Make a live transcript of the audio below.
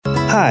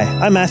Hi,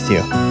 I'm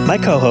Matthew. My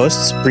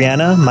co-hosts,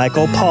 Brianna,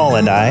 Michael, Paul,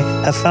 and I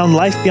have found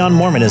life beyond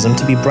Mormonism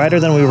to be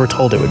brighter than we were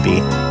told it would be.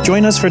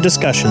 Join us for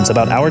discussions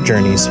about our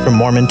journeys from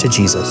Mormon to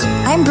Jesus.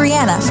 I'm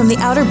Brianna from the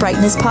Outer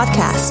Brightness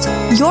podcast.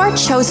 Your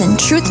chosen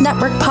Truth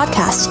Network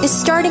podcast is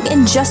starting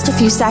in just a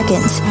few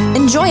seconds.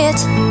 Enjoy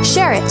it,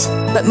 share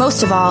it, but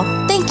most of all,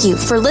 thank you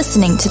for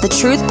listening to the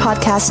Truth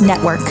Podcast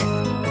Network.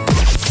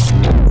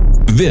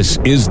 This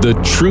is the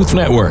Truth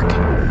Network.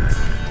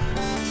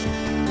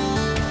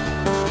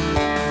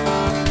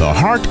 The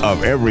heart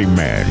of every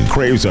man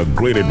craves a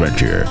great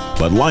adventure,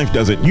 but life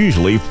doesn't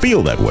usually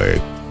feel that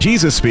way.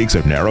 Jesus speaks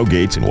of narrow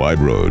gates and wide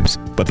roads,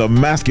 but the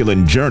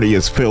masculine journey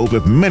is filled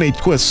with many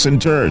twists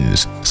and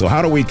turns. So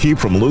how do we keep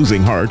from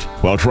losing heart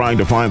while trying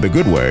to find the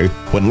good way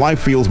when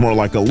life feels more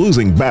like a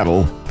losing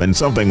battle than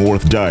something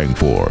worth dying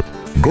for?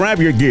 Grab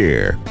your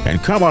gear and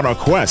come on a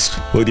quest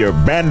with your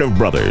band of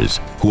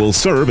brothers who will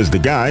serve as the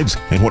guides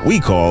in what we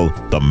call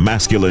the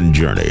masculine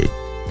journey.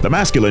 The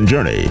masculine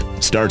journey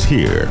starts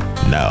here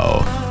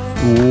now.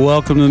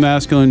 Welcome to the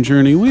Masculine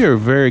Journey. We are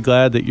very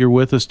glad that you're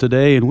with us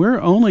today, and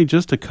we're only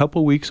just a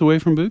couple weeks away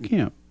from boot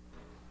camp,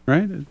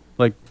 right?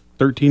 Like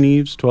 13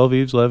 eves, 12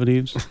 eves, 11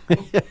 eves.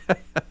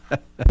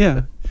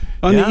 Yeah.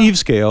 On the eve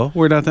scale,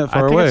 we're not that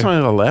far away. I think it's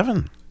only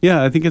 11.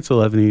 Yeah, I think it's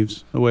 11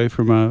 eves away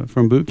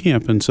from boot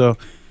camp. And so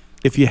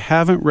if you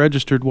haven't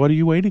registered, what are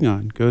you waiting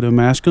on? Go to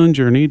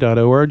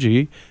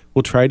masculinejourney.org.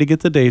 We'll try to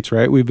get the dates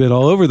right. We've been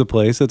all over the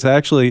place. It's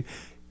actually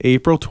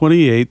April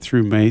 28th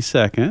through May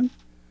 2nd.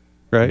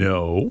 Right?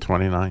 No.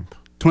 29th.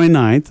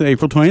 29th,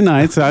 April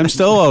 29th. I'm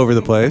still all over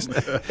the place.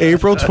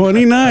 April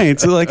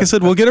 29th. So like I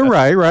said, we'll get it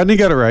right. Rodney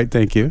got it right.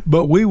 Thank you.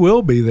 But we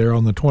will be there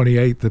on the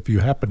 28th if you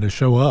happen to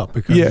show up.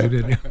 Because you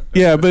didn't.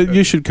 Yeah, but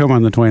you should come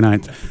on the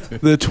 29th.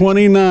 The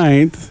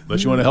 29th.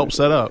 Unless you want to help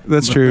set up.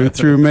 That's true.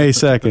 Through May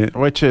 2nd.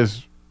 Which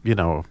is,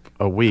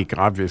 a week,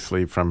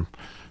 obviously, from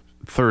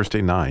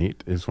Thursday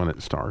night is when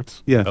it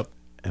starts. Yeah. Yep.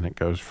 And it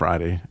goes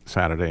Friday,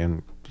 Saturday,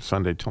 and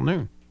Sunday till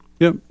noon.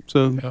 Yep.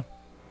 So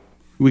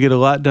we get a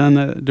lot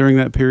done during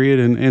that period,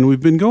 and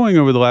we've been going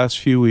over the last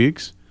few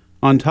weeks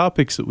on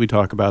topics that we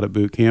talk about at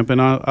boot camp,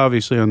 and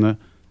obviously on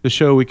the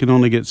show we can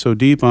only get so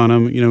deep on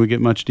them. We get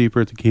much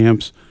deeper at the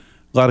camps,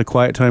 a lot of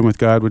quiet time with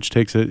God, which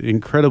takes it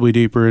incredibly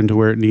deeper into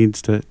where it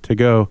needs to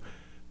go.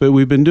 But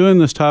we've been doing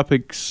this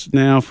topics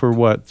now for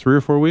 3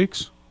 or 4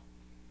 weeks?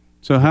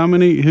 So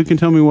who can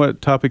tell me what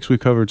topics we've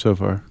covered so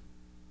far?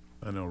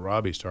 I know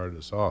Robbie started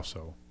us off,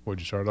 so what'd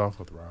you start off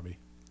with, Robbie?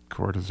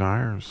 Core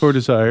desires. Core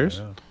desires.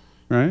 Yeah.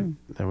 Right.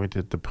 Then we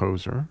did the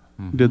poser.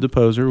 Mm-hmm. Did the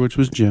poser, which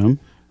was Jim.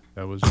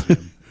 That was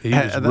Jim. He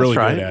was really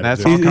right. good at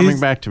That's it. all coming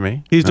back to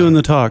me. He's doing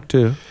the talk,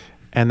 too.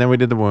 And then we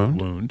did the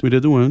wound. We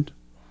did the wound.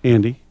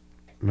 Andy.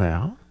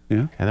 Well.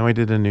 Yeah. And then we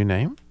did a new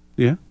name.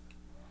 Yeah.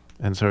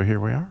 And so here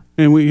we are.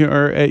 And we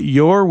are at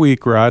your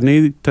week,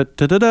 Rodney.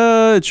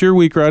 Ta-ta-ta-da! It's your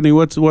week, Rodney.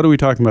 What are we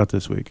talking about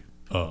this week?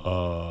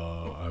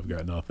 I've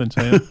got nothing,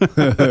 Sam.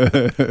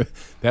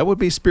 That would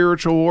be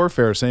spiritual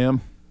warfare, Sam.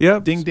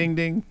 Yep. Ding, ding,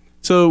 ding.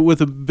 So with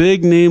a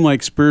big name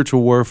like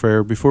spiritual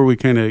warfare, before we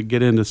kind of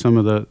get into some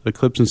of the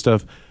clips and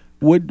stuff,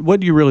 what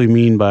do you really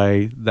mean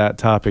by that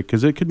topic?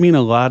 Because it could mean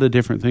a lot of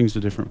different things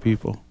to different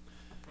people.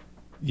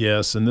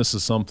 Yes, and this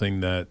is something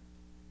that,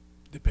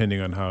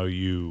 depending on how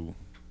you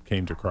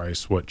came to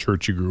Christ, what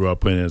church you grew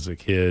up in as a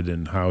kid,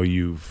 and how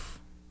you've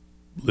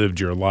lived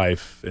your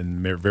life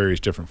in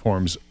various different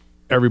forms,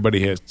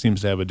 everybody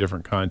seems to have a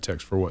different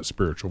context for what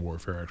spiritual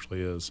warfare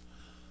actually is.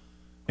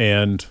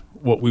 And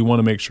what we want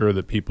to make sure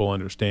that people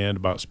understand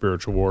about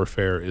spiritual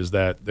warfare is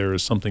that there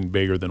is something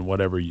bigger than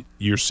whatever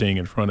you're seeing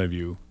in front of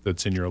you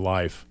that's in your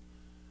life.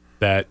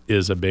 That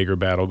is a bigger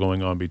battle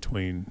going on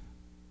between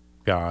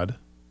God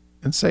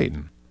and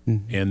Satan.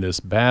 Mm-hmm. And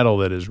this battle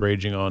that is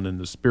raging on in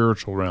the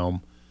spiritual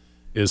realm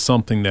is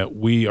something that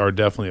we are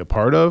definitely a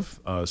part of.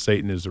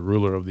 Satan is the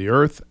ruler of the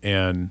earth,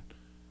 and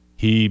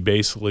he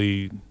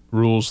basically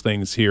rules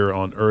things here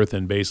on earth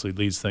and basically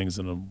leads things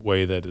in a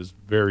way that is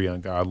very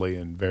ungodly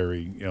and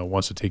very,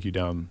 wants to take you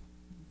down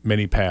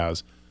many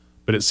paths.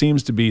 But it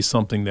seems to be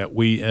something that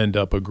we end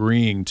up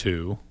agreeing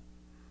to,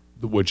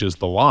 which is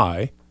the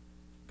lie,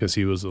 because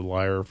he was a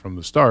liar from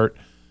the start,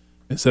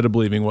 instead of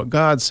believing what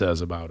God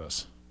says about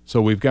us. So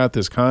we've got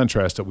this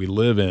contrast that we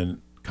live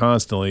in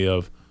constantly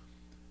of,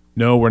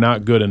 no, we're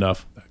not good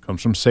enough. That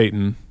comes from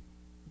Satan.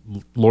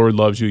 Lord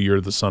loves you. You're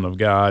the son of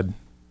God.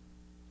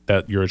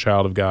 That you're a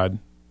child of God.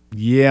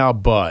 Yeah,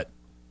 but,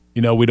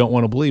 we don't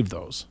want to believe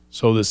those.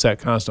 So it's that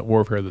constant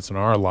warfare that's in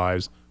our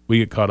lives. We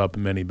get caught up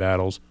in many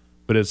battles,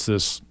 but it's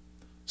this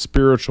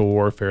spiritual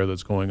warfare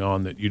that's going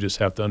on that you just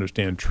have to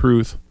understand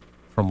truth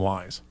from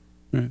lies.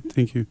 All right,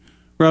 thank you.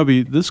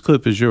 Robbie, this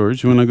clip is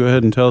yours. You want to go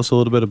ahead and tell us a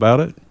little bit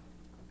about it?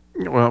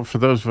 Well, for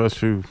those of us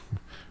who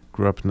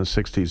grew up in the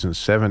 60s and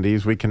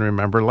 70s, we can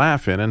remember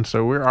Laugh-In. And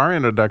so our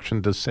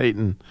introduction to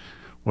Satan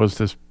was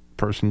this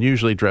person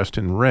usually dressed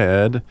in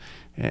red.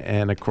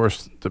 And, of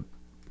course, the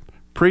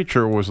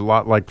preacher was a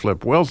lot like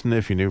Flip Wilson,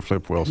 if you knew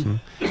Flip Wilson,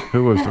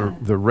 who was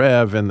the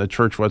Rev in the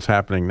church What's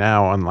Happening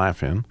Now on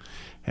Laugh-In.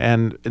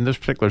 And in this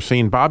particular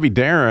scene, Bobby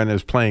Darin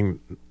is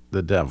playing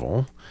the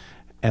devil,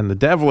 and the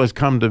devil has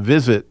come to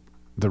visit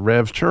the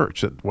Revs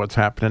Church at what's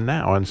happening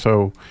now. And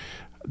so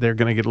they're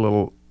going to get a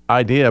little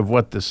idea of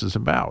what this is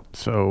about.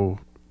 So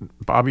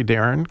Bobby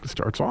Darin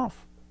starts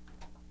off.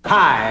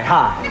 Hi.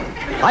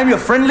 I'm your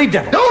friendly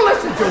devil. Don't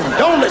listen to him.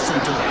 Don't listen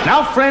to him.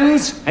 Now,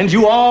 friends, and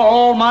you are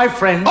all my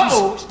friends.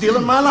 Uh-oh,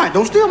 stealing my line.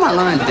 Don't steal my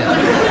line, devil.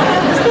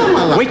 Don't steal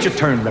my line. Wait your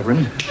turn,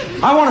 Reverend.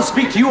 I want to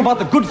speak to you about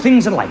the good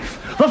things in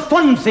life, the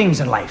fun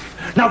things in life.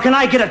 Now, can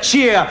I get a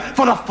cheer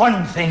for the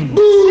fun things? Good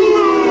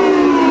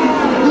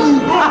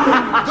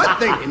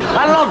thinking.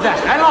 I love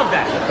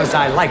that, because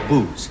I like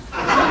booze.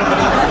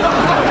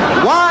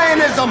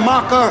 Wine is a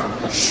mocker,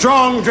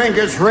 strong drink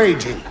is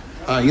raging.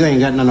 You ain't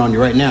got none on you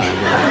right now.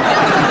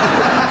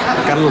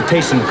 Got a little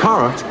taste in the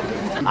car.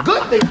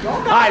 Good thing.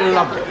 I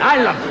love it.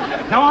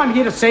 Now I'm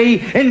here to say,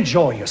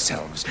 enjoy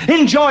yourselves.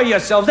 Enjoy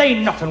yourselves. There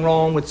ain't nothing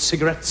wrong with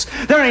cigarettes.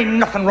 There ain't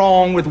nothing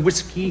wrong with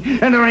whiskey.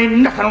 And there ain't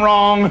nothing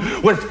wrong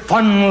with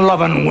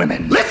fun-loving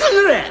women. Listen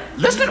to that.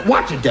 Listen to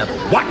watch it, devil.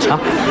 Watch it.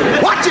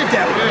 Watch it,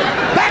 devil.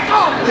 Back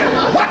off,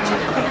 devil. Watch it.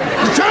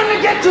 You're trying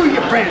to get to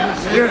your friends.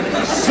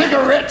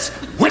 Cigarettes,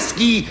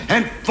 whiskey,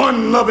 and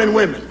fun-loving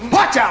women.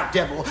 Watch out,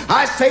 devil.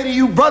 I say to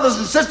you, brothers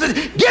and sisters,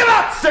 give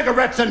up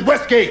cigarettes and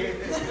whiskey.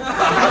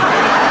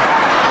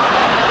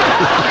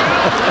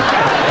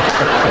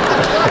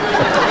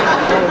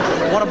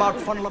 What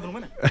about fun-loving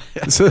women?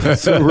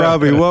 So,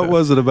 Robbie, what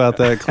was it about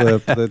that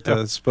clip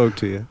that spoke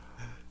to you?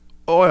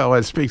 Well,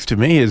 what speaks to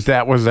me is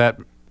that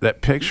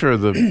picture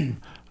of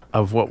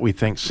of what we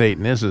think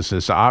Satan is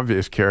this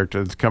obvious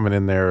character that's coming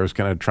in there is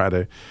going to try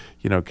to,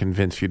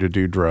 convince you to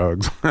do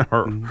drugs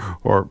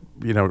or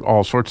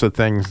all sorts of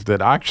things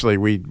that actually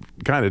we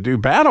kind of do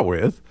battle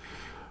with.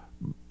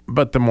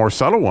 But the more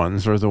subtle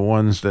ones are the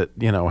ones that,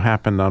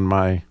 happened on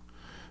my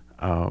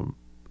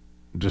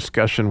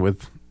discussion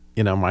with,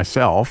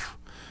 myself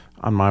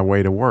on my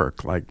way to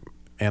work.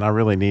 And I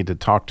really need to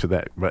talk to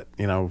that, but,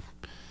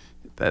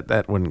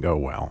 that wouldn't go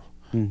well.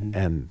 Mm-hmm.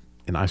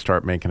 And I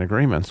start making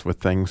agreements with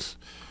things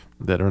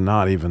that are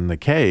not even the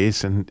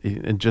case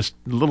and just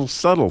little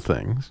subtle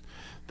things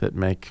that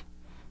make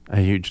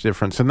a huge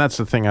difference. And that's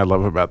the thing I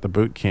love about the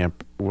boot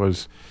camp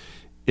was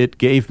it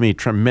gave me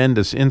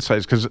tremendous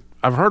insights because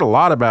I've heard a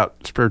lot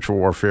about spiritual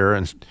warfare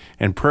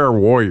and prayer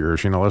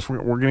warriors. We're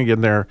going to get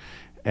in there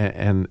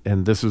and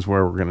this is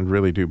where we're going to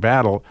really do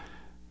battle.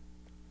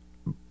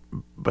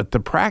 But the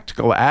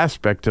practical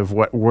aspect of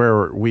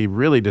where we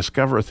really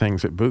discover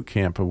things at boot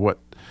camp of what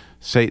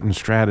Satan's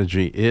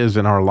strategy is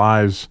in our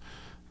lives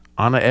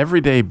on an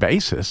everyday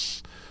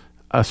basis,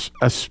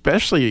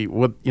 especially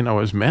with,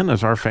 as men,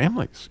 as our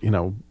families,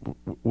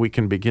 we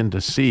can begin to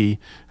see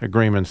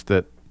agreements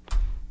that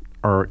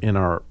are in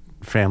our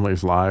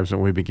families' lives,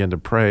 and we begin to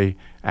pray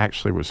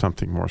actually with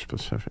something more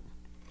specific.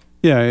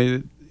 Yeah,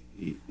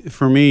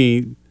 for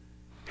me,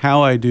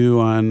 how I do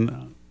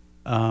on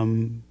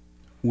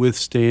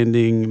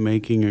withstanding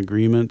making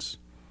agreements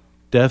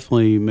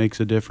definitely makes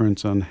a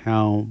difference on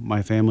how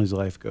my family's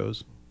life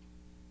goes.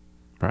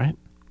 Right?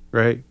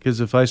 Right?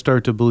 Because if I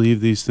start to believe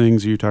these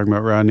things you're talking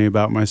about, Rodney,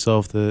 about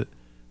myself that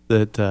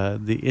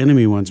the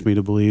enemy wants me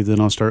to believe, then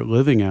I'll start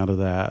living out of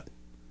that.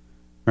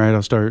 Right?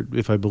 I'll start,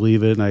 if I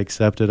believe it and I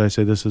accept it, I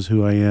say this is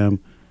who I am,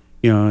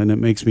 and it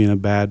makes me in a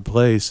bad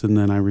place, and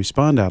then I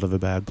respond out of a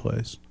bad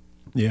place.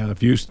 Yeah,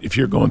 if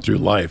you're going through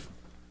life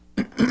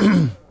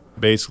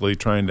basically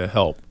trying to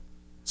help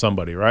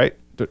somebody, right?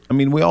 I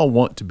mean, we all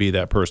want to be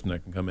that person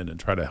that can come in and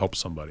try to help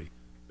somebody.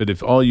 But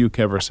if all you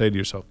can ever say to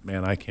yourself,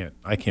 man, I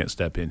can't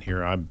step in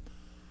here.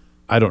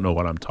 I don't know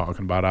what I'm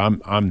talking about.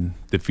 I'm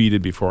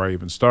defeated before I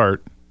even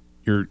start.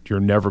 You're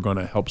never going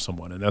to help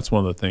someone. And that's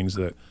one of the things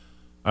that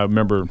I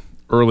remember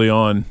early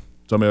on,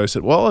 somebody always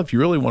said, well, if you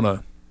really want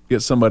to get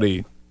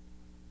somebody,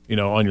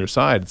 on your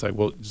side, it's like,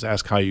 well, just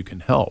ask how you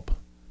can help.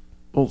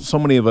 Well, so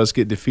many of us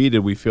get defeated.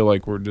 We feel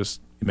like we're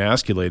just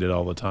emasculated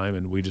all the time,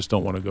 and we just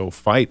don't want to go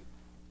fight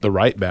the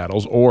right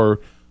battles, or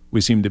we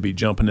seem to be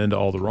jumping into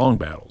all the wrong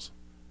battles.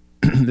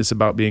 It's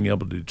about being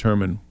able to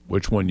determine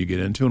which one you get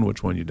into and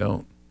which one you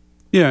don't.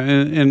 Yeah,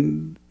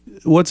 and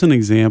what's an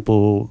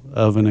example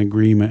of an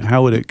agreement?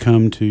 How would it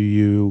come to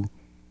you?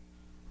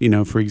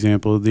 For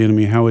example, the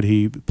enemy, how would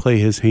he play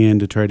his hand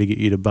to try to get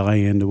you to buy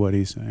into what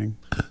he's saying?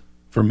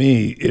 For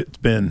me, it's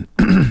been,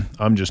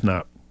 I'm just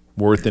not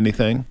worth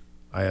anything.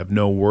 I have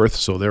no worth,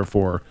 so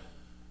therefore,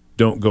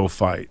 don't go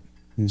fight.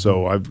 Mm-hmm.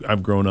 So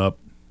I've grown up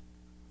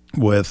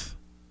with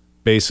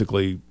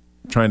basically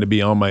trying to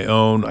be on my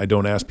own. I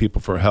don't ask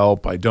people for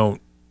help. I don't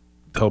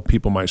tell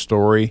people my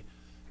story.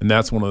 And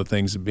that's one of the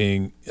things of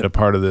being a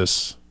part of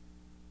this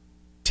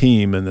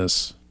team and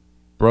this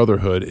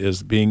brotherhood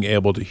is being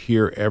able to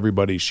hear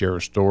everybody share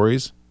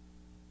stories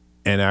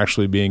and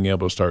actually being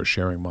able to start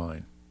sharing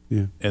mine.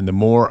 Yeah. And the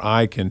more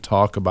I can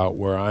talk about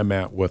where I'm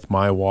at with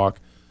my walk,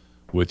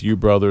 with you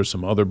brothers,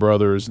 some other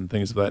brothers and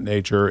things of that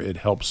nature, it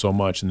helps so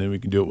much. And then we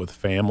can do it with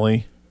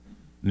family.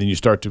 And then you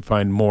start to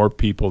find more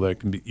people that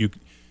can be,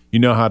 you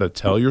know how to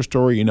tell your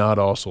story, you know how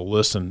to also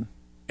listen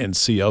and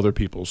see other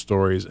people's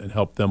stories and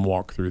help them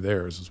walk through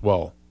theirs as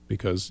well.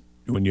 Because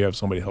when you have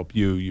somebody help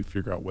you, you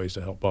figure out ways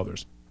to help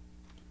others.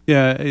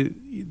 Yeah,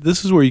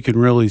 this is where you can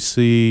really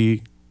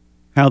see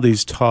how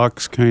these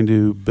talks kind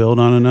of build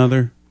on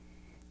another.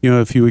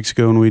 A few weeks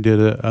ago when we did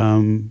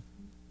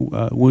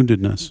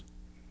woundedness,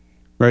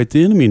 right?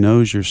 The enemy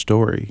knows your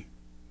story,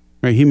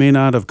 right? He may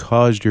not have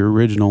caused your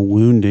original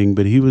wounding,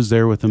 but he was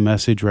there with a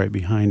message right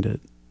behind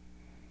it,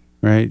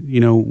 right?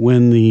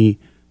 When the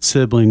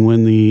sibling,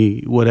 when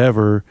the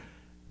whatever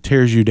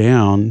tears you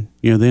down,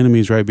 the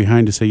enemy's right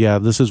behind to say, yeah,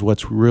 this is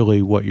what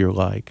you're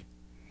like.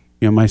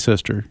 My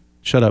sister,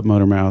 shut up,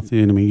 motor mouth,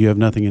 the enemy, you have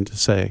nothing to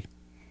say,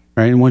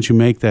 right? And once you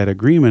make that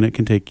agreement, it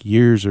can take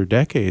years or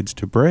decades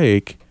to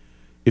break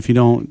if you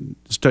don't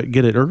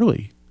get it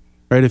early,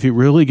 right? If it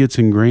really gets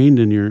ingrained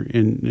in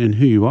in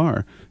who you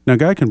are. Now,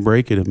 God can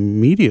break it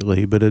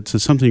immediately, but it's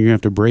something you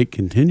have to break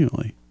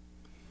continually.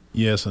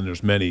 Yes, and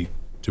there's many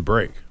to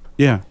break.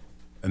 Yeah.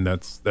 And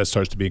that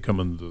starts to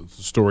become the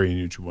story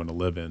in which you want to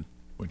live in,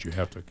 what you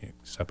have to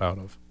step out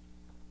of.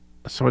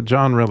 So what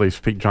John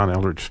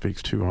Eldredge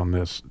speaks to on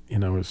this,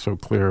 is so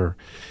clear.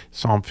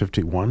 Psalm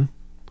 51,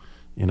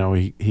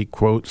 he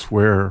quotes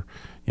where,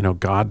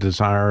 God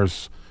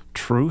desires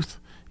truth.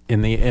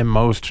 In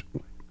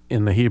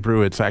the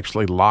Hebrew, it's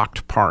actually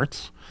locked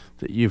parts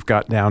that you've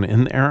got down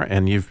in there,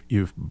 and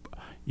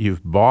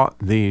you've bought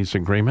these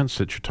agreements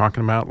that you're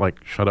talking about,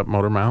 like shut up,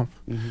 motor mouth,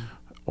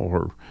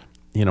 or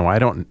I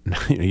don't,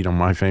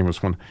 my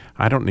famous one,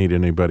 I don't need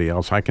anybody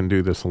else. I can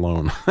do this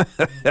alone.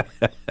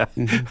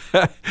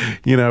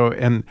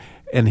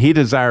 And he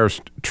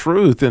desires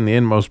truth in the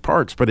inmost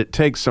parts, but it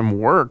takes some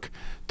work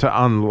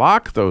to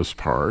unlock those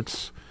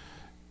parts,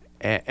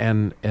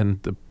 and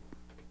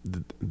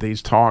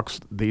these talks,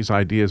 these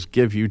ideas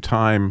give you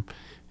time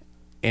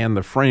and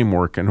the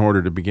framework in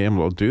order to begin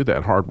able to do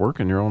that hard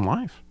work in your own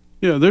life.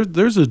 Yeah,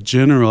 there's a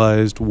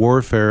generalized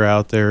warfare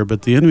out there,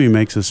 but the enemy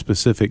makes a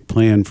specific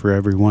plan for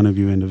every one of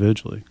you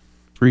individually,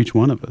 for each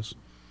one of us.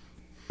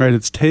 Right?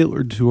 It's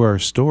tailored to our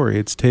story.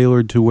 It's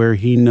tailored to where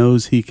he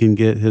knows he can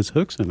get his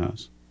hooks in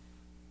us.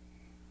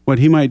 What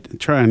he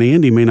might try on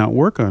Andy may not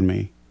work on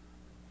me,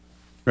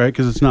 right?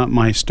 Because it's not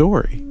my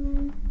story.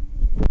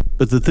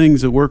 But the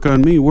things that work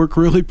on me work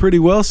really pretty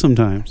well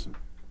sometimes.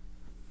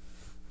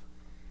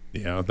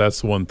 Yeah,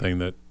 that's one thing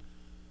that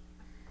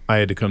I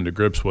had to come to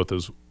grips with,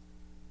 is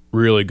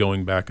really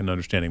going back and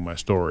understanding my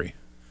story.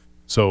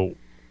 So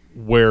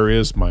where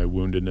is my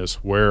woundedness?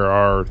 Where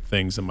are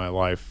things in my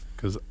life?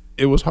 Because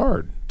it was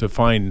hard to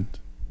find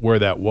where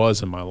that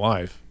was in my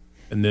life.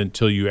 And then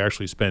until you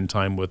actually spend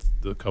time with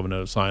the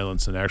covenant of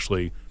silence, and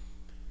actually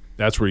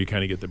that's where you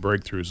kind of get the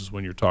breakthroughs, is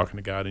when you're talking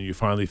to God and you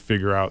finally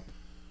figure out,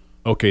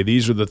 okay,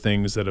 these are the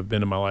things that have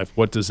been in my life.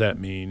 What does that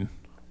mean?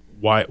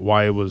 Why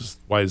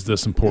is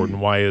this important?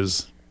 Why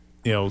is,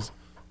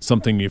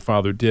 something your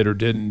father did or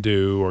didn't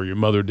do, or your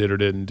mother did or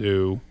didn't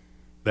do,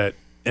 that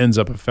ends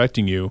up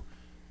affecting you?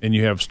 And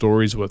you have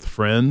stories with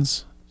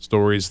friends,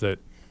 stories that,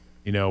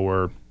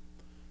 where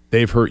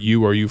they've hurt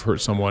you or you've hurt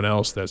someone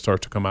else, that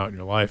start to come out in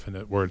your life, and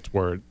where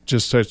it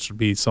just starts to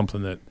be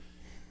something that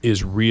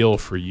is real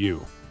for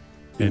you,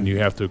 and you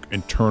have to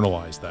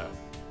internalize that.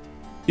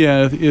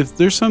 Yeah, if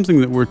there's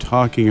something that we're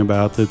talking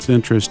about that's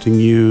interesting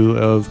you,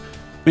 of,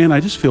 man, I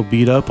just feel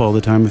beat up all the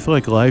time. I feel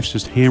like life's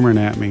just hammering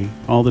at me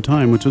all the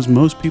time, which is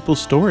most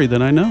people's story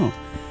that I know.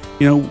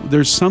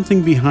 There's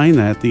something behind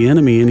that, the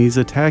enemy, and he's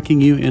attacking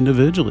you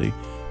individually.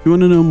 If you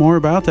want to know more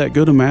about that,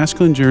 go to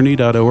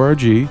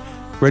masculinejourney.org,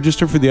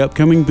 register for the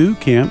upcoming boot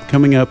camp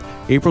coming up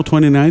April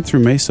 29th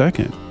through May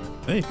 2nd.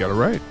 Hey, you got it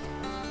right.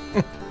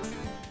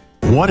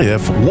 What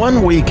if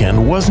one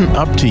weekend wasn't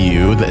up to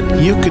you,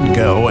 that you could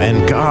go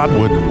and God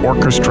would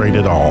orchestrate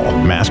it all?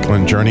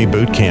 Masculine Journey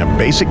Boot Camp,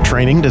 basic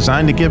training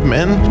designed to give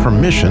men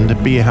permission to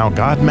be how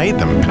God made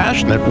them,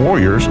 passionate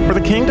warriors for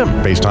the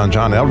kingdom. Based on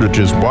John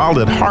Eldredge's Wild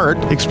at Heart,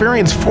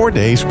 experience 4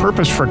 days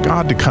purpose for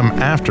God to come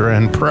after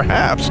and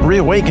perhaps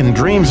reawaken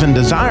dreams and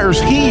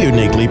desires He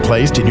uniquely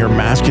placed in your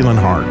masculine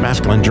heart.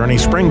 Masculine Journey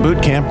Spring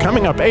Boot Camp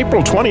coming up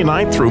April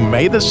 29th through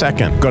May the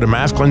 2nd. Go to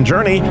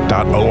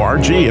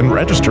masculinejourney.org and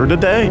register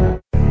today.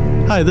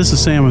 Hi, this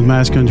is Sam with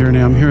Masculine Journey.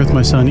 I'm here with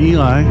my son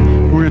Eli.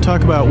 We're going to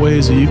talk about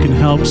ways that you can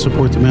help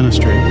support the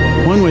ministry.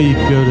 One way, you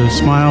can go to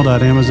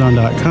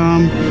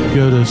smile.amazon.com.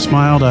 Go to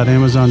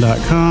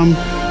smile.amazon.com.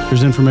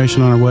 There's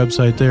information on our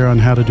website there on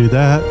how to do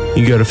that.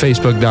 You can go to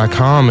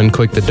facebook.com and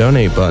click the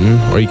donate button,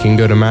 or you can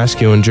go to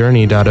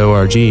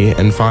masculinejourney.org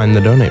and find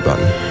the donate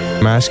button.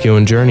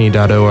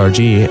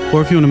 masculinejourney.org.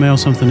 Or if you want to mail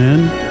something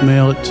in,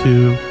 mail it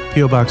to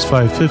P.O. Box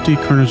 550,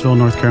 Kernersville,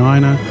 North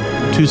Carolina,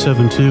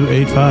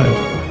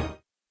 27285.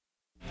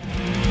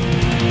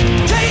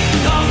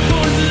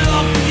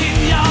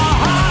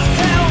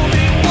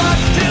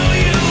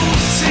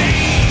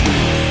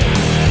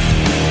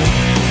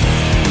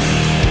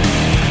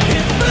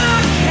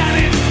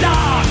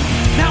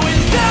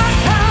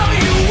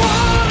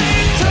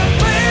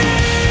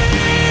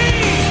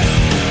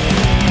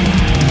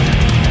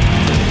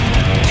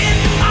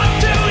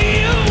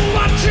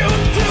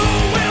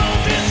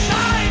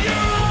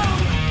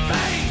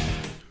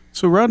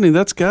 So, Rodney,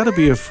 that's got to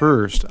be a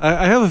first.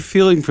 I have a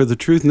feeling for the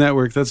Truth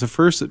Network, that's a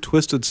first that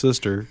Twisted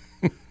Sister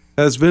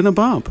has been a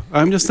bump.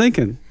 I'm just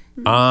thinking.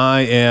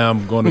 I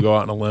am going to go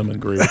out on a limb and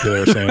agree with you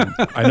there, Sam.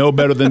 I know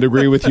better than to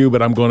agree with you,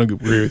 but I'm going to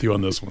agree with you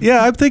on this one.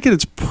 Yeah, I'm thinking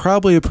it's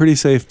probably a pretty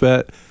safe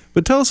bet.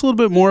 But tell us a little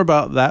bit more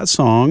about that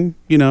song,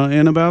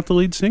 and about the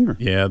lead singer.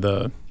 Yeah,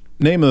 the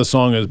name of the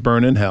song is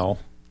Burn in Hell.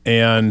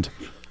 And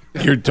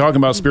you're talking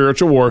about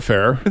spiritual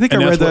warfare. I think I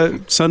read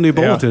that Sunday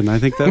Bulletin. Yeah. I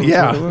think that was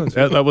what it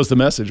was. That was the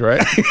message, right?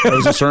 That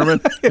was the sermon?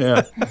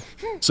 Yeah.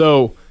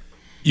 So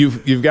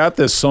you've got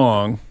this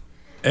song,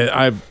 and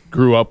I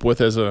grew up with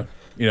as a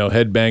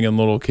headbanging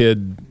little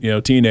kid,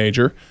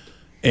 teenager.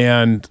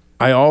 And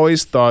I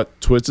always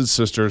thought Twisted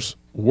Sister's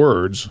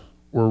words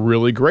were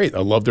really great.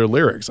 I love their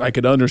lyrics. I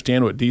could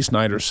understand what Dee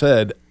Snider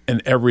said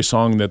in every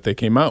song that they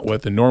came out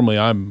with. And normally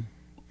I'm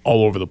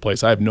all over the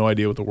place. I have no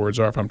idea what the words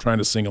are. If I'm trying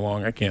to sing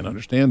along, I can't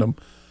understand them.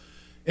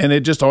 And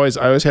I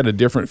always had a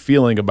different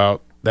feeling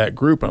about that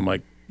group. I'm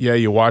like, yeah,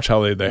 you watch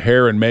how the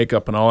hair and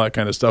makeup and all that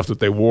kind of stuff that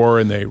they wore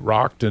and they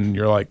rocked, and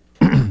you're like,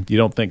 you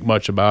don't think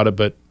much about it,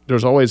 but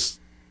there's always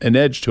an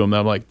edge to them.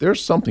 I'm like,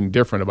 there's something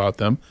different about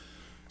them.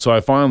 So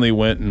I finally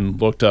went and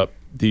looked up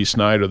Dee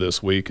Snider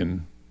this week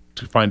and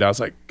to find out, I was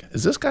like,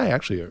 is this guy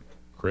actually a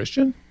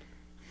Christian?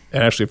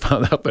 And actually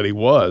found out that he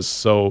was.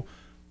 So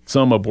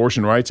some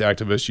abortion rights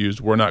activists used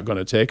 "we're not going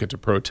to take it" to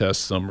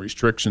protest some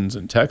restrictions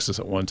in Texas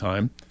at one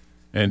time.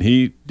 And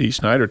Dee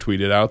Snider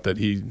tweeted out that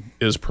he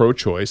is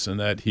pro-choice and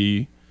that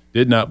he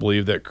did not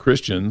believe that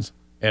Christians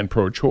and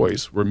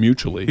pro-choice were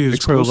mutually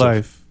exclusive. He was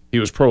pro-life. He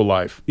was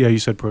pro-life. Yeah, you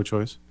said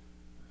pro-choice.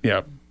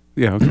 Yeah.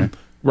 Yeah, okay.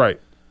 Right.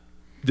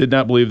 Did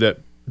not believe that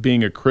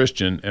being a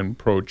Christian and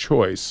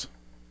pro-choice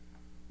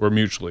were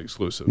mutually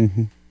exclusive.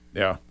 Mm-hmm.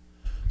 Yeah.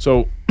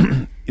 So,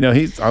 I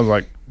was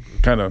like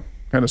kind of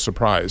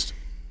surprised,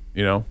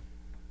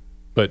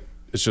 but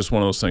it's just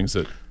one of those things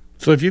that.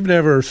 So if you've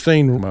never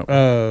seen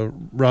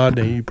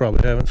Rodney, you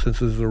probably haven't, since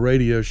this is a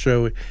radio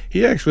show.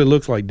 He actually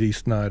looks like Dee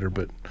Snider,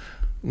 but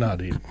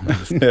not him.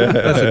 That's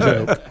a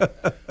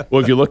joke.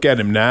 Well, if you look at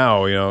him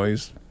now,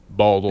 he's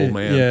bald old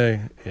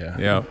man.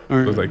 Yeah.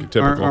 Looks like your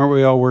typical. Aren't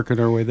we all working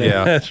our way there?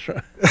 Yeah, that's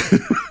right.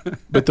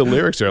 But the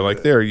lyrics are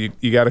like there.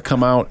 You got to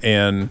come out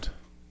and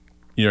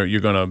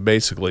you're going to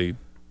basically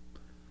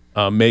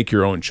make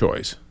your own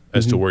choice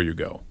as to where you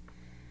go.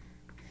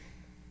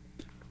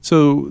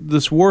 So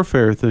this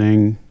warfare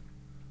thing.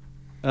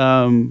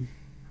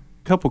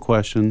 Couple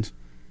questions.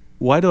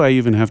 Why do I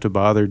even have to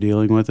bother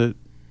dealing with it?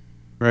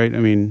 Right? I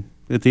mean,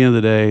 at the end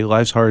of the day,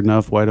 life's hard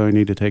enough. Why do I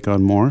need to take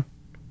on more?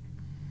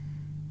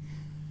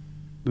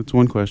 That's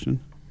one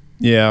question.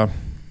 Yeah,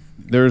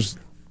 there's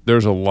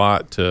a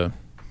lot to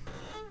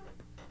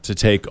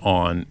take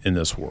on in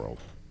this world,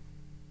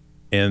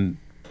 and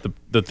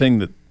the thing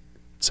that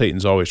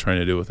Satan's always trying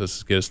to do with us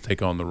is get us to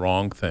take on the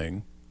wrong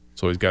thing.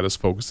 So he's got us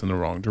focused in the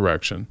wrong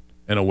direction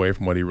and away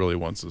from what he really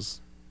wants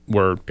us,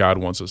 where God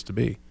wants us to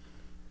be.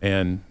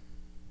 And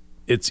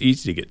it's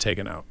easy to get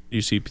taken out.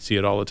 You see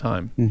it all the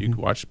time. Mm-hmm. You can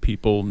watch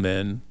people,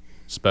 men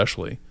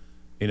especially.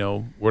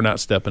 We're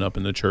not stepping up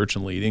in the church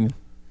and leading.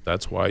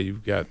 That's why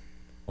you've got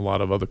a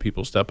lot of other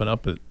people stepping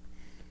up,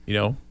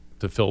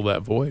 to fill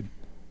that void.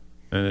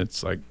 And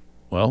it's like,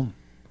 well,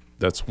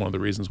 that's one of the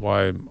reasons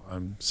why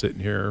I'm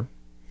sitting here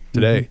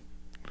today,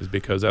 is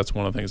because that's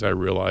one of the things I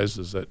realized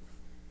is that,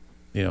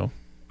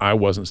 I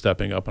wasn't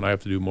stepping up, and I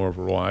have to do more of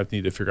a role. I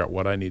need to figure out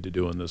what I need to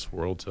do in this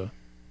world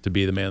to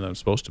be the man that I'm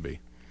supposed to be.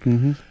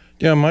 Mm-hmm.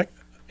 Yeah,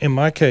 in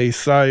my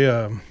case,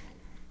 there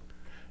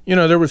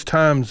was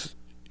times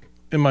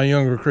in my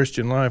younger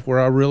Christian life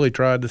where I really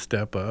tried to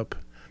step up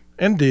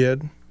and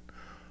did,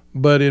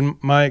 but in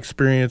my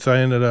experience, I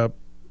ended up,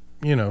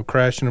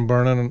 crashing and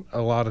burning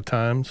a lot of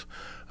times.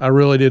 I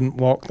really didn't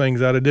walk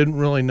things out. I didn't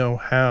really know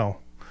how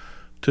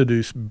to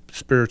do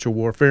spiritual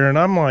warfare, and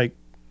I'm like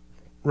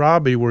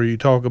Robbie, where you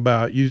talk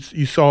about you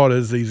saw it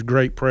as these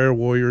great prayer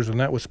warriors, and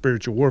that was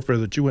spiritual warfare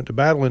that you went to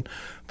battle in.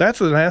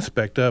 That's an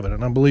aspect of it,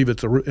 and I believe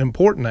it's an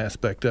important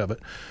aspect of it.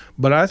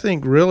 But I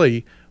think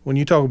really when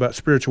you talk about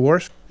spiritual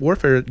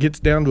warfare, it gets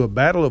down to a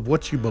battle of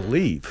what you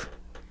believe.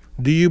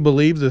 Do you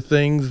believe the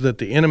things that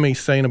the enemy's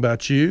saying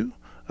about you,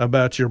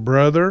 about your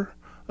brother,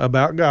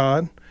 about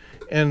God?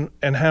 And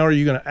how are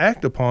you going to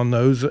act upon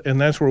those?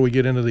 And that's where we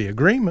get into the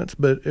agreements.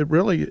 But it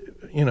really,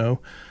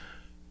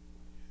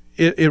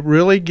 it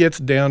really gets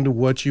down to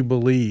what you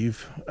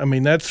believe. I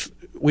mean, that's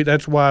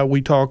why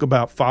we talk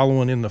about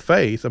following in the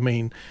faith. I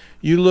mean,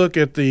 you look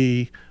at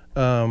the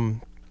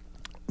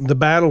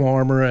battle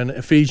armor in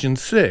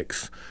Ephesians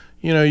 6.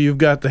 You've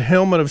got the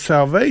helmet of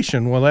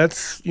salvation. Well,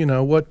 that's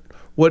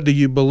what do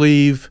you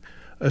believe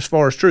as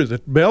far as truth?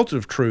 The belt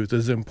of truth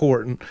is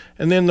important.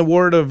 And then the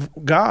word of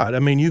God. I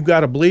mean, you've got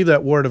to believe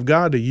that word of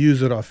God to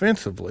use it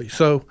offensively.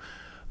 So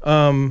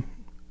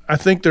I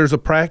think there's a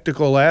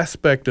practical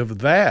aspect of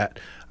that.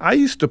 I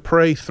used to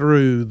pray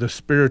through the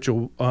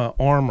spiritual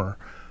armor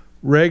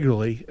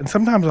regularly, and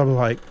sometimes I was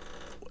like,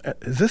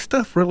 is this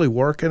stuff really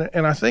working?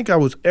 And I think I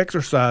was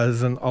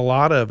exercising a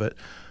lot of it,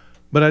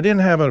 but I didn't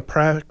have a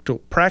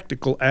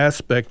practical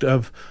aspect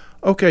of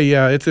okay,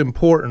 yeah, it's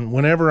important.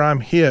 Whenever I'm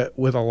hit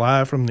with a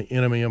lie from the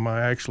enemy, am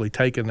I actually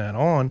taking that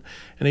on?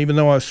 And even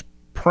though I was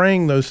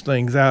praying those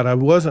things out, I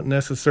wasn't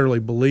necessarily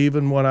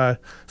believing what I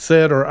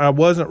said, or I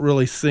wasn't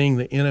really seeing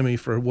the enemy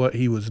for what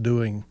he was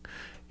doing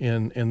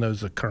in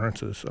those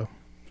occurrences. So,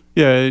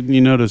 yeah,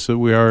 you notice that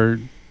we are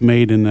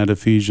made in that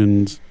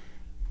Ephesians,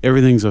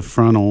 everything's a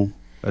frontal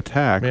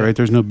attack, right?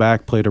 There's no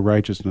back plate of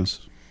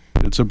righteousness.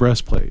 It's a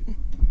breastplate,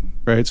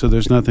 right? So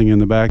there's nothing in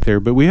the back there.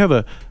 But we have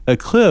a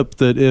clip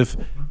that if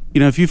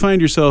you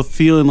find yourself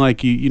feeling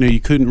like you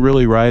couldn't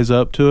really rise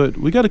up to it,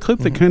 we got a clip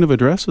that kind of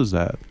addresses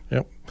that.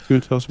 Yep. You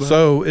want to tell us about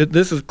so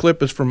this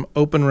clip is from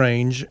Open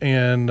Range,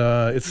 and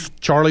it's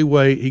Charlie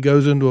Waite. He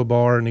goes into a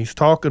bar, and he's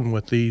talking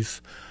with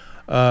these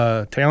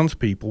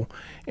townspeople,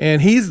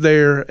 and he's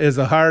there as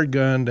a hired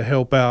gun to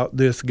help out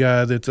this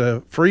guy that's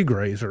a free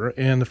grazer,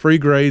 and the free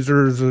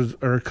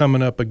grazers are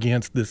coming up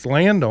against this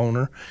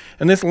landowner,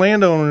 and this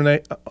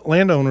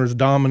landowner is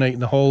dominating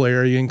the whole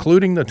area,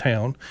 including the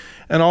town,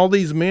 and all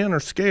these men are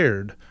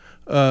scared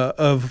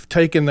of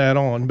taking that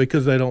on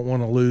because they don't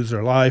want to lose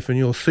their life, and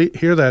you'll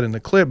hear that in the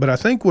clip. But I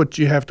think what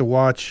you have to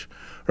watch,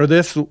 or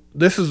this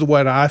is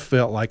what I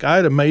felt like. I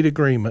had made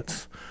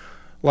agreements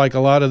like a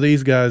lot of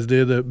these guys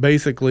did that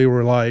basically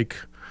were like,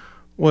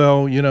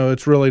 well,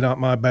 it's really not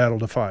my battle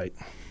to fight.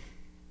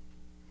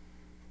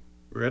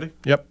 Ready?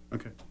 Yep.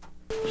 Okay.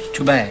 It's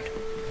too bad.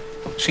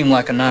 Seemed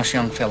like a nice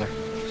young feller.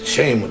 It's a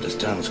shame what this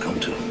town's come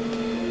to.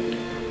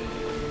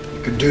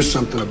 You could do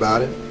something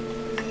about it.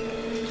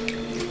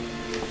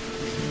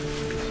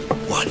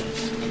 What?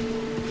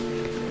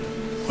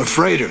 We're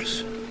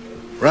freighters.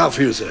 Ralph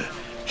here's a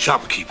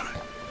shopkeeper.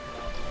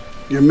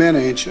 You're men,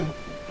 ain't you?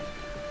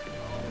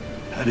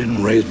 I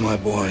didn't raise my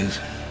boys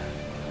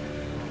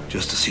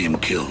just to see them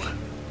killed.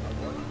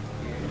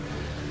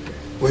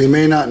 Well, you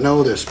may not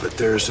know this, but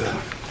there's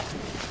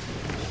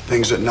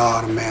things that gnaw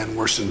at a man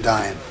worse than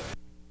dying.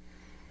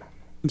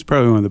 It's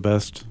probably one of the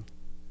best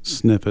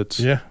snippets,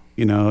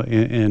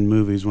 in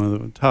movies. One of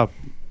the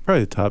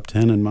probably the top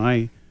 10 in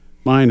mine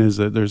is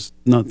that there's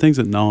things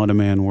that gnaw at a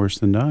man worse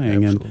than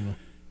dying. Absolutely.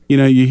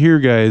 And, you hear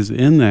guys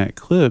in that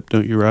clip,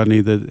 don't you,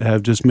 Rodney, that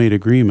have just made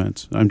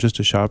agreements. I'm just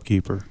a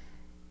shopkeeper.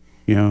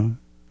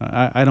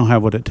 I don't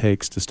have what it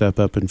takes to step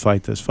up and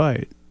fight this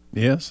fight.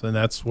 Yes, and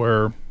that's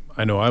where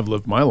I know I've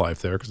lived my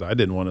life there, because I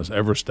didn't want to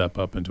ever step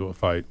up into a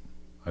fight.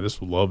 I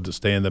just would love to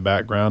stay in the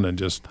background and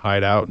just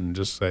hide out and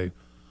just say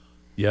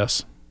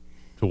yes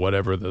to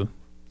whatever the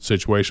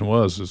situation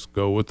was. Just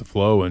go with the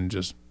flow and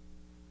just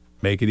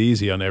make it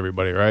easy on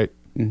everybody, right?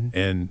 Mm-hmm.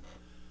 And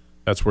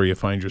that's where you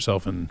find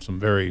yourself in some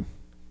very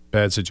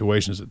bad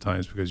situations at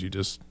times, because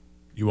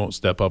you won't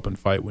step up and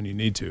fight when you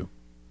need to.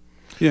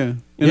 Yeah.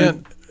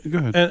 Go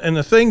ahead. And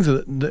the things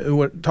that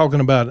we're talking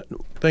about,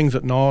 things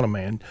that gnaw at a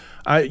man,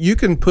 you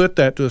can put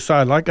that to the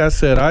side. Like I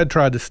said, I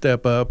tried to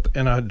step up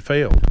and I had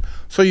failed.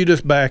 So you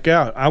just back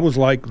out. I was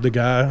like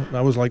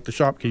the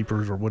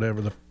shopkeepers or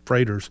whatever, the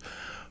freighters.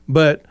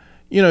 But,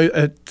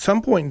 at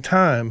some point in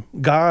time,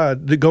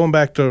 God, going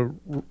back to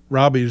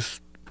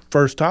Robbie's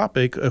first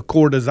topic,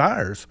 core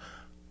desires,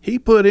 he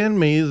put in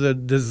me the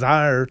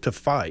desire to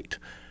fight.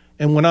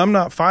 And when I'm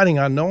not fighting,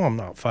 I know I'm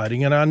not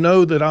fighting. And I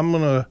know that I'm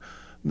going to,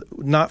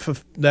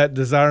 that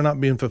desire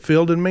not being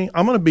fulfilled in me,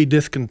 I'm going to be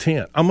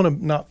discontent. I'm going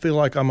to not feel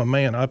like I'm a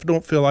man. I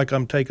don't feel like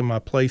I'm taking my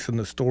place in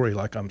the story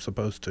like I'm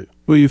supposed to.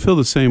 Well, you feel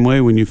the same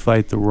way when you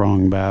fight the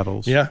wrong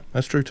battles. Yeah,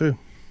 that's true too.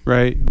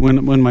 Right.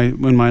 When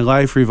my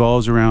life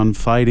revolves around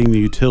fighting the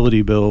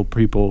utility bill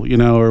people,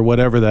 or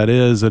whatever that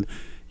is, and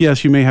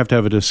yes, you may have to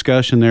have a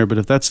discussion there, but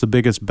if that's the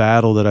biggest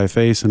battle that I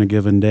face in a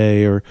given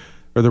day, or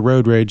the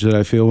road rage that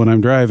I feel when I'm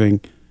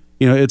driving,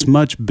 it's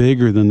much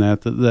bigger than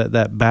that.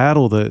 That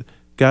battle that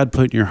God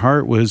put in your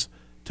heart was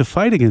to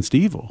fight against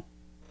evil.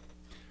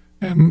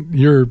 And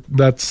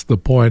that's the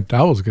point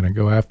I was going to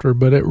go after,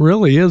 but it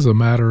really is a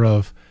matter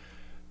of,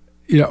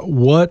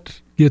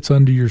 what gets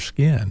under your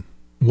skin?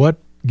 What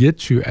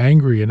gets you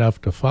angry enough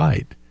to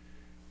fight?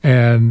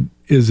 And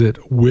is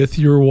it with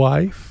your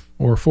wife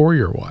or for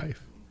your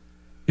wife?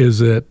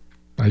 Is it,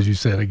 as you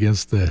said,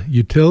 against the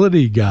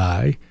utility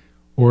guy,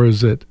 or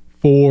is it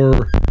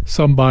for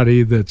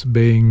somebody that's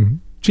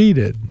being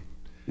cheated?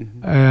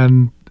 Mm-hmm.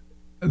 And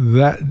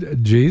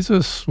that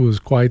Jesus was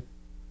quite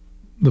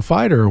the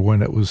fighter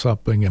when it was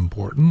something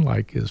important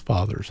like his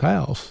Father's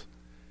house.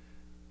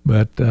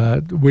 But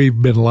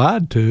we've been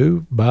lied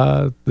to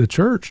by the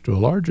church to a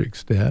large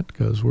extent,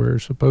 because we're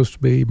supposed to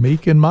be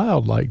meek and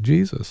mild like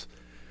Jesus.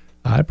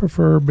 I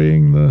prefer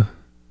being the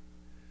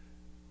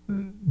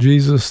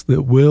Jesus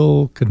that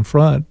will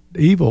confront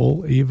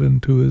evil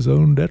even to his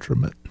own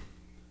detriment.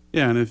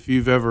 Yeah, and if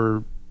you've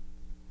ever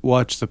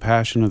watched The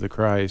Passion of the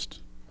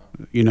Christ,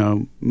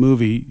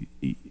 movie,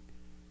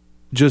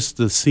 just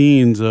the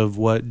scenes of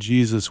what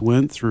Jesus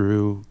went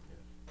through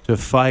to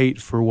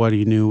fight for what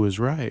he knew was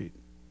right.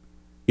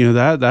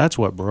 That's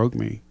what broke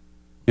me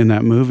in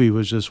that movie,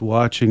 was just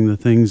watching the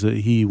things that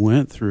he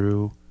went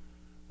through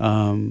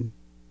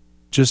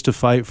just to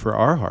fight for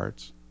our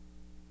hearts,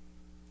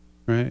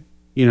 right?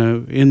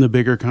 In the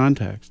bigger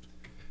context.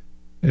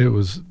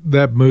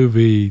 That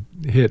movie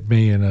hit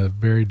me in a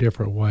very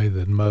different way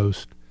than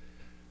most.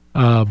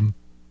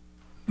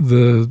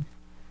 The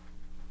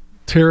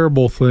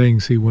terrible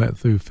things he went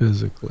through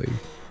physically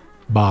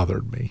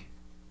bothered me.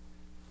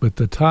 But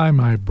the time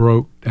I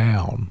broke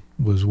down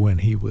was when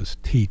he was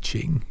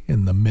teaching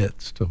in the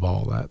midst of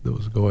all that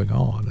was going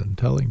on and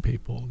telling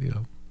people,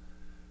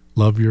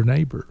 love your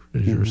neighbor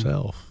as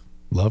yourself,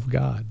 love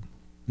God.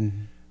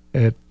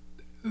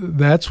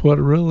 That's what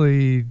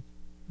really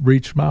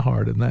reached my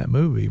heart in that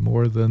movie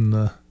more than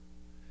the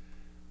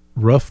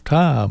rough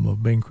time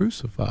of being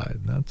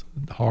crucified. That's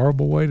a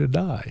horrible way to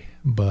die.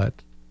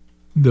 But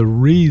the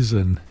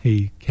reason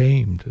he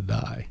came to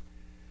die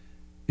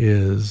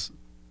is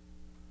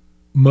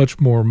much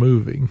more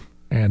moving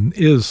and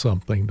is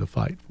something to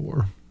fight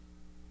for.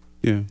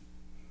 Yeah.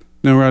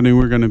 Now, Rodney,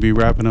 we're going to be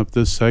wrapping up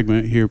this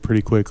segment here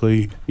pretty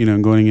quickly,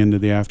 going into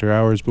the after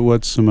hours. But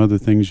what's some other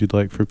things you'd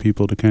like for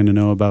people to kind of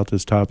know about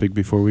this topic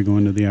before we go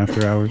into the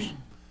after hours?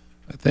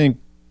 I think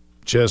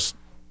just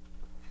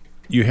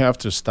you have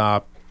to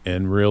stop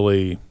and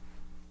really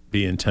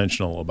be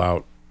intentional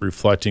about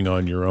reflecting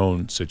on your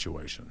own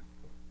situation.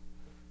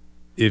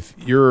 If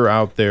you're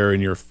out there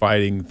and you're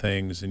fighting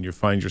things and you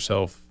find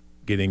yourself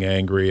getting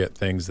angry at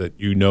things that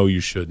you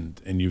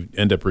shouldn't and you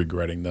end up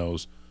regretting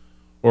those,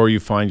 or you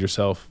find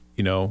yourself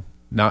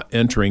not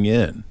entering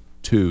in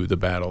to the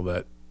battle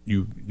that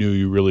you knew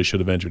you really should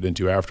have entered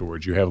into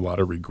afterwards, you have a lot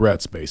of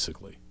regrets.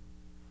 Basically,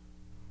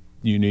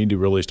 you need to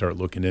really start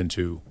looking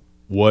into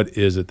what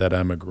is it that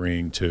I'm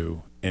agreeing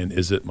to, and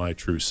is it my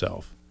true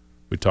self?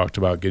 We talked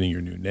about getting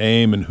your new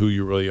name and who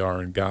you really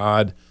are in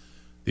God.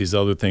 These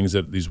other things,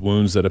 these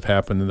wounds that have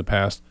happened in the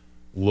past,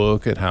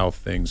 look at how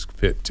things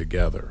fit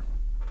together,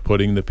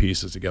 putting the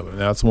pieces together. And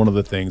that's one of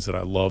the things that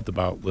I loved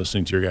about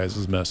listening to your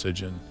guys'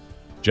 message and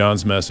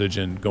John's message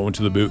and going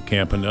to the boot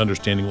camp and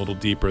understanding a little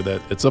deeper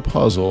that it's a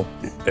puzzle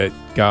that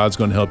God's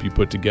going to help you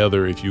put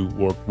together if you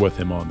work with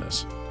him on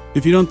this.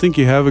 If you don't think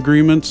you have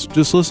agreements,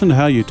 just listen to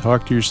how you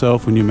talk to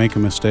yourself when you make a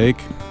mistake.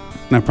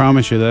 And I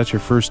promise you that's your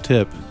first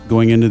tip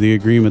going into the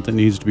agreement that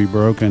needs to be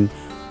broken.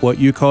 What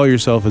you call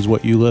yourself is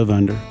what you live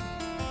under.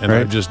 And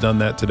right? I've just done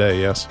that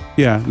today, yes.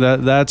 Yeah,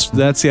 that's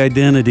the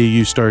identity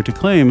you start to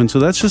claim. And so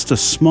that's just a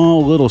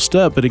small little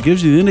step, but it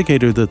gives you the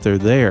indicator that they're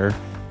there.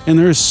 And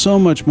there is so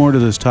much more to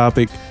this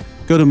topic.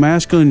 Go to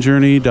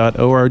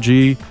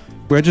masculinejourney.org.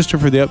 Register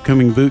for the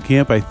upcoming boot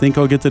camp. I think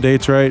I'll get the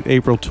dates right.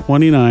 April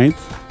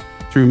 29th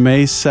through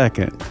May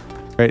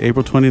 2nd. Right,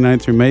 April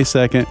 29th through May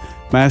 2nd.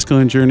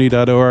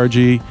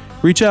 masculinejourney.org.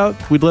 Reach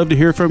out. We'd love to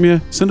hear from you.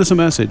 Send us a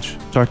message.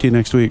 Talk to you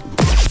next week.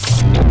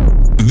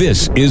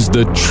 This is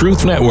the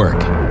Truth Network.